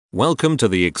Welcome to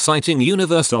the exciting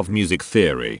universe of music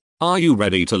theory. Are you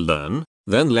ready to learn?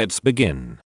 Then let's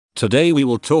begin. Today we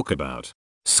will talk about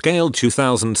Scale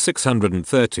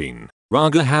 2613,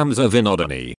 Raga Hamsa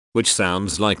Vinodini, which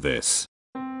sounds like this.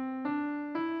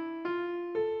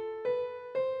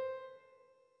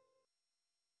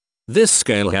 This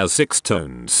scale has 6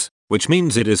 tones, which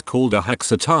means it is called a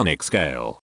hexatonic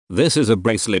scale. This is a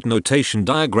bracelet notation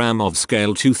diagram of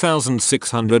scale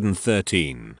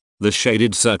 2613. The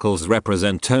shaded circles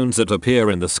represent tones that appear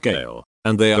in the scale,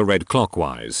 and they are read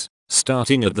clockwise,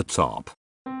 starting at the top.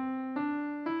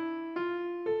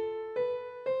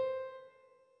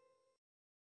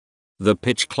 The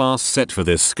pitch class set for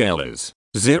this scale is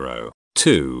 0,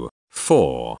 2,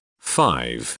 4,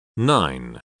 5,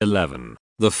 9, 11.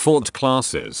 The fault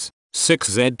class is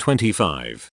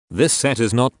 6Z25. This set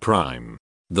is not prime.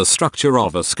 The structure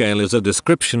of a scale is a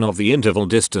description of the interval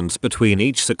distance between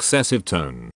each successive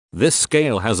tone. This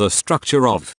scale has a structure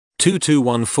of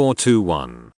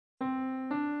 2-2-1-4-2-1.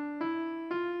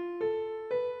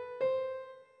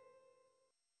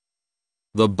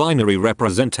 The binary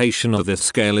representation of this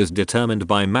scale is determined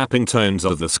by mapping tones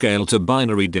of the scale to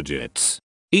binary digits.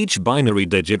 Each binary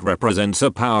digit represents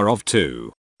a power of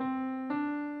 2.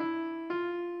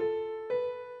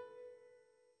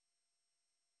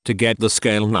 To get the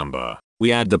scale number,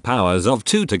 we add the powers of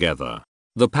 2 together.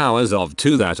 The powers of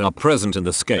 2 that are present in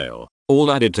the scale, all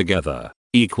added together,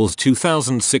 equals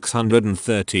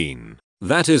 2613.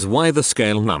 That is why the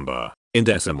scale number, in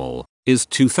decimal, is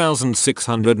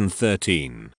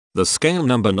 2613. The scale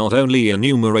number not only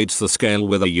enumerates the scale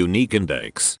with a unique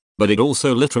index, but it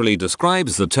also literally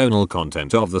describes the tonal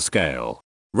content of the scale.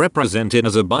 Represented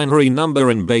as a binary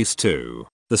number in base 2,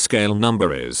 the scale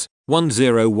number is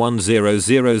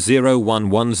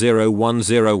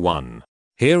 101000110101.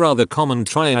 Here are the common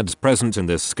triads present in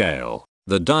this scale.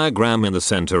 The diagram in the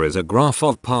center is a graph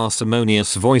of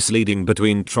parsimonious voice leading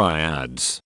between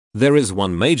triads. There is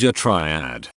one major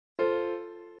triad.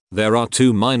 There are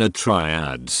 2 minor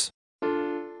triads.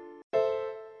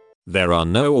 There are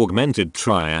no augmented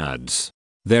triads.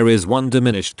 There is one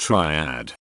diminished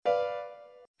triad.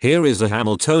 Here is a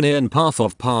Hamiltonian path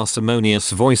of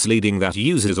parsimonious voice leading that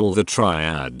uses all the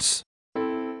triads.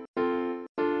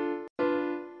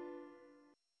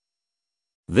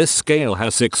 This scale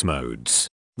has 6 modes.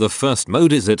 The first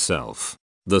mode is itself.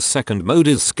 The second mode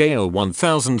is scale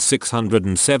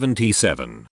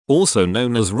 1677, also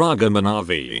known as Raga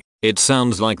Hamsa. It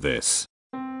sounds like this.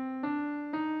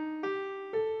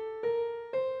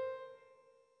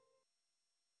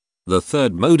 The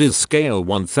third mode is scale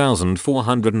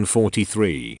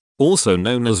 1443, also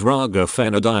known as Raga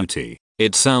Hamsa.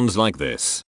 It sounds like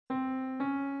this.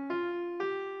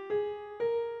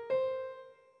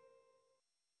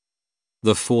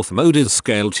 The fourth mode is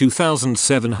scale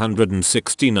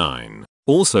 2769,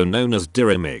 also known as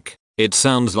dyramic. It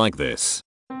sounds like this.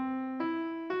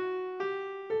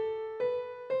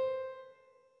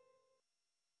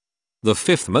 The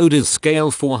fifth mode is scale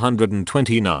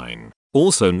 429,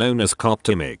 also known as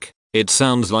coptimic. It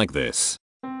sounds like this.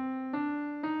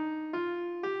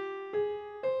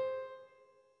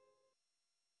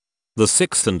 The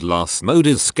sixth and last mode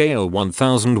is scale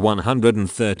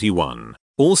 1131,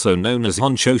 also known as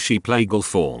Honshoshi plagal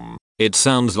form. It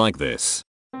sounds like this.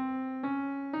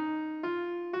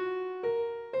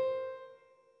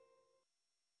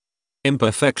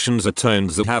 Imperfections are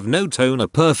tones that have no tone, a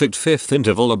perfect fifth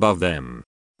interval above them.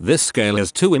 This scale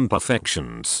has 2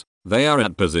 imperfections. They are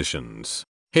at positions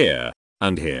here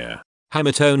and here.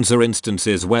 Hemitones are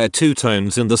instances where 2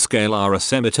 tones in the scale are a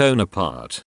semitone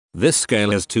apart. This scale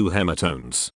has 2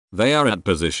 hemitones. They are at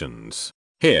positions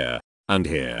here and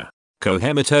here.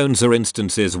 Cohemitones are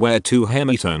instances where 2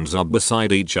 hemitones are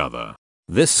beside each other.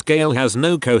 This scale has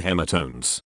no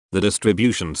cohemitones. The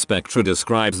distribution spectra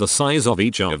describes the size of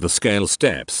each of the scale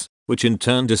steps, which in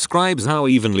turn describes how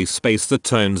evenly spaced the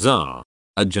tones are.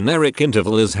 A generic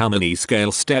interval is how many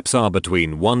scale steps are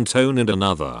between one tone and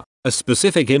another. A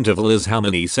specific interval is how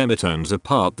many semitones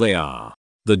apart they are.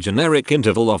 The generic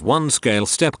interval of one scale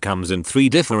step comes in 3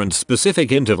 different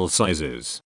specific interval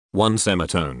sizes: 1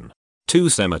 semitone, 2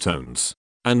 semitones,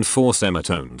 and 4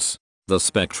 semitones. The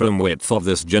spectrum width of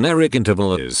this generic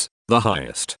interval is the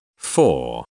highest,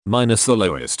 4, minus the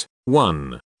lowest,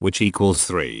 1, which equals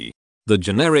 3. The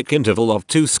generic interval of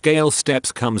 2 scale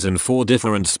steps comes in 4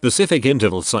 different specific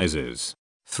interval sizes: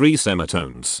 3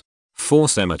 semitones, 4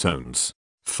 semitones,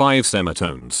 5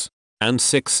 semitones, and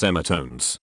 6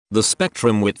 semitones. The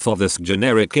spectrum width of this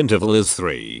generic interval is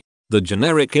 3. The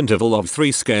generic interval of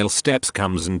 3 scale steps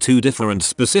comes in 2 different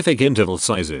specific interval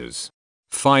sizes: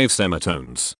 5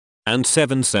 semitones and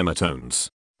 7 semitones.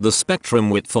 The spectrum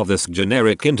width of this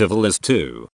generic interval is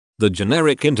 2. The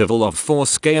generic interval of 4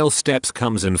 scale steps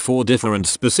comes in 4 different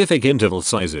specific interval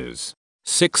sizes: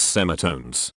 6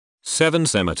 semitones, 7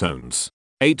 semitones,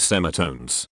 8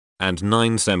 semitones, and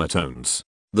 9 semitones.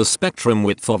 The spectrum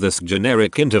width of this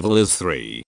generic interval is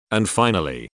 3. And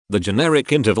finally, the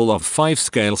generic interval of 5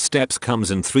 scale steps comes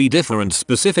in 3 different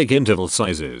specific interval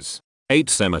sizes: 8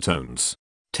 semitones,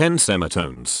 10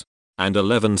 semitones, and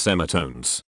 11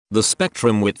 semitones. The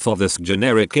spectrum width of this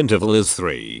generic interval is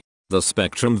 3. The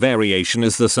spectrum variation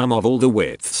is the sum of all the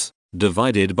widths,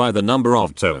 divided by the number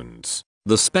of tones.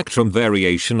 The spectrum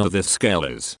variation of this scale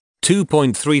is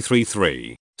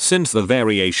 2.333. Since the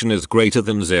variation is greater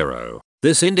than 0,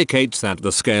 this indicates that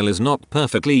the scale is not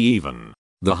perfectly even.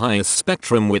 The highest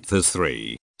spectrum width is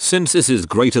 3. Since this is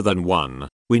greater than 1,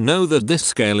 we know that this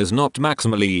scale is not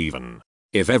maximally even.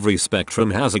 If every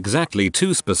spectrum has exactly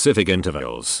 2 specific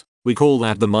intervals, we call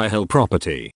that the Myhill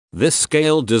property. This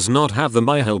scale does not have the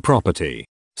Myhill property.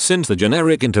 Since the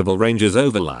generic interval ranges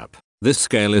overlap, this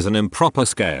scale is an improper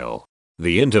scale.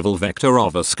 The interval vector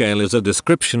of a scale is a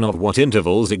description of what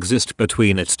intervals exist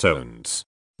between its tones.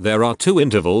 There are 2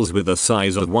 intervals with a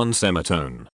size of 1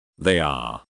 semitone. They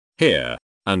are here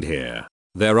and here.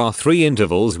 There are 3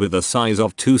 intervals with a size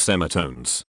of 2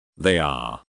 semitones. They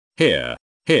are here,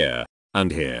 here,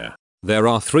 and here. There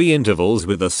are 3 intervals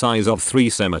with a size of 3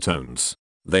 semitones.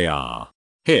 They are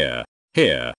here,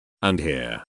 here, and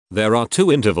here. There are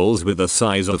 2 intervals with a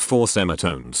size of 4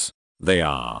 semitones. They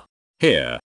are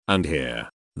here and here.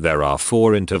 There are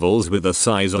 4 intervals with a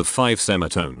size of 5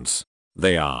 semitones.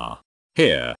 They are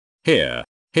here, here,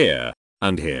 here,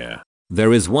 and here.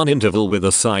 There is 1 interval with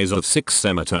a size of 6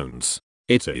 semitones.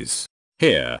 It is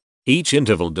here. Each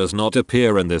interval does not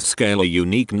appear in this scale a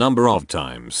unique number of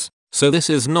times, so this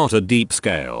is not a deep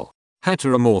scale.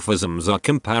 Heteromorphisms are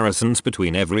comparisons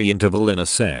between every interval in a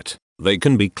set. They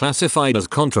can be classified as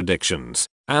contradictions,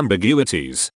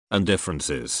 ambiguities, and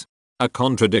differences. A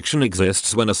contradiction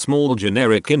exists when a small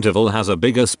generic interval has a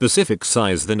bigger specific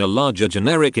size than a larger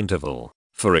generic interval.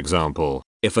 For example,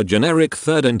 if a generic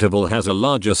third interval has a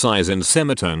larger size in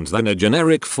semitones than a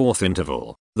generic fourth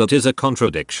interval, that is a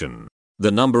contradiction.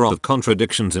 The number of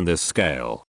contradictions in this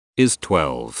scale is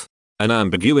 12. An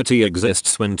ambiguity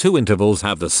exists when 2 intervals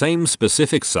have the same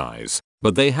specific size,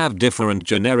 but they have different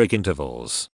generic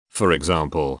intervals. For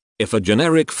example, if a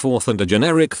generic fourth and a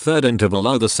generic third interval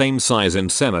are the same size in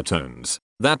semitones,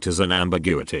 that is an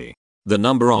ambiguity. The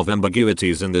number of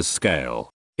ambiguities in this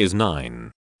scale is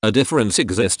 9. A difference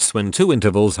exists when 2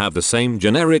 intervals have the same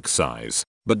generic size,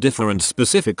 but different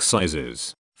specific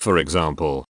sizes. For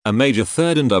example, a major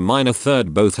third and a minor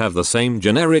third both have the same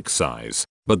generic size,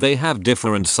 but they have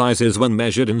different sizes when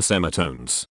measured in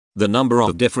semitones. The number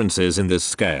of differences in this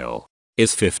scale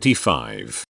is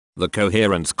 55. The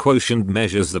coherence quotient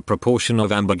measures the proportion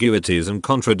of ambiguities and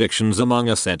contradictions among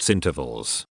a set's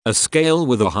intervals. A scale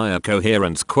with a higher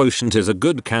coherence quotient is a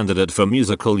good candidate for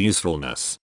musical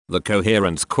usefulness. The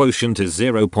coherence quotient is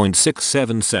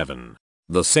 0.677.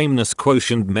 The sameness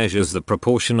quotient measures the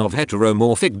proportion of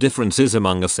heteromorphic differences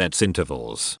among a set's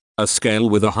intervals. A scale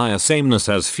with a higher sameness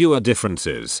has fewer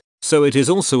differences, so it is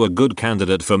also a good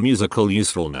candidate for musical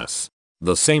usefulness.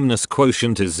 The sameness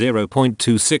quotient is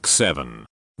 0.267.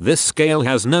 This scale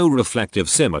has no reflective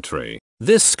symmetry.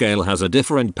 This scale has a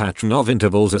different pattern of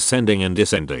intervals ascending and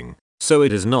descending, so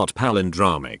it is not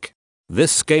palindromic.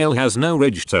 This scale has no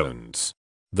ridge tones.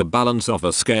 The balance of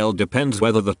a scale depends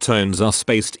whether the tones are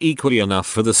spaced equally enough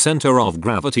for the center of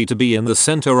gravity to be in the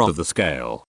center of the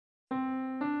scale.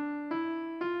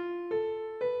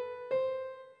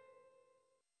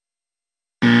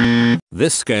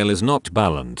 This scale is not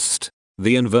balanced.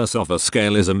 The inverse of a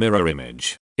scale is a mirror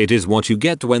image. It is what you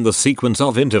get when the sequence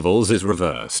of intervals is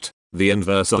reversed. The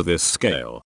inverse of this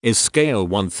scale is scale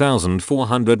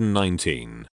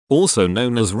 1419, also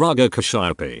known as Raga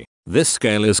Kashyapa. This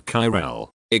scale is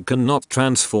chiral. It cannot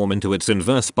transform into its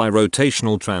inverse by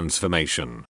rotational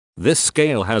transformation. This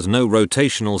scale has no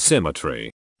rotational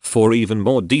symmetry. For even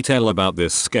more detail about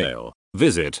this scale,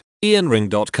 visit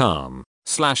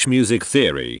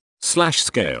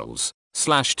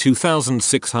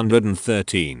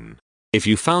ianring.com/musictheory/scales/2613. If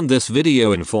you found this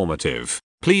video informative,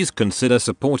 please consider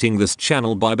supporting this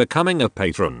channel by becoming a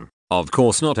patron. Of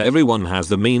course, not everyone has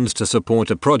the means to support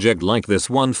a project like this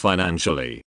one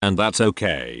financially, and that's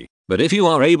okay. But if you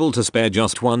are able to spare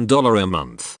just $1 a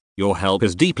month, your help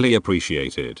is deeply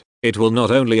appreciated. It will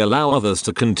not only allow others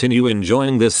to continue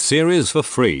enjoying this series for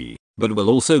free, but will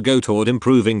also go toward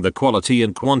improving the quality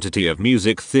and quantity of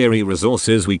music theory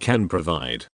resources we can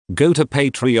provide. Go to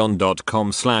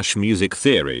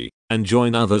patreon.com/musictheory and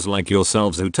join others like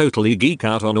yourselves who totally geek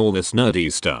out on all this nerdy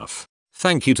stuff.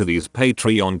 Thank you to these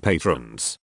Patreon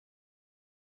patrons.